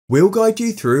We'll guide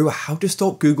you through how to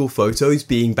stop Google Photos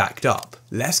being backed up.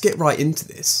 Let's get right into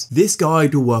this. This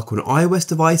guide will work on iOS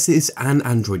devices and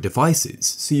Android devices,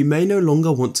 so you may no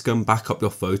longer want to go and back up your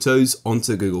photos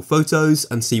onto Google Photos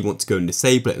and so you want to go and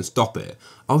disable it and stop it.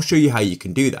 I'll show you how you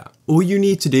can do that. All you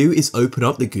need to do is open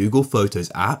up the Google Photos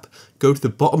app, go to the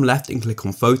bottom left and click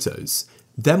on Photos.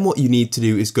 Then what you need to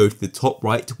do is go to the top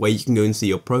right where you can go and see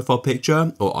your profile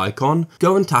picture or icon,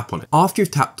 go and tap on it. After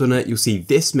you've tapped on it, you'll see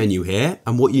this menu here,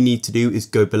 and what you need to do is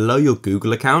go below your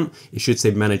Google account. It should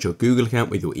say manage your Google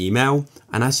account with your email,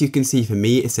 and as you can see for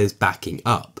me, it says backing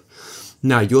up.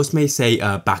 Now yours may say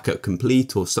backup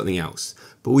complete or something else,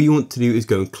 but all you want to do is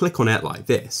go and click on it like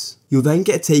this. You'll then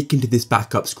get taken to this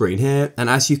backup screen here, and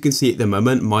as you can see at the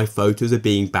moment, my photos are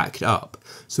being backed up.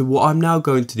 So what I'm now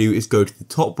going to do is go to the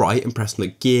top right and press on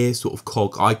the gear sort of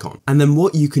cog icon. And then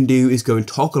what you can do is go and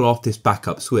toggle off this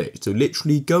backup switch. So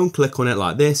literally go and click on it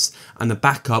like this, and the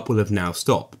backup will have now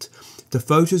stopped. The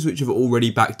photos which have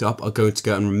already backed up are going to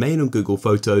go and remain on Google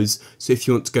Photos, so if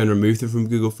you want to go and remove them from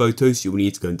Google Photos, you will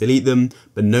need to go and delete them,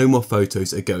 but no more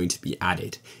photos are going to be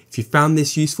added. If you found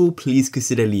this useful, please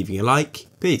consider leaving a like.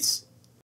 Peace.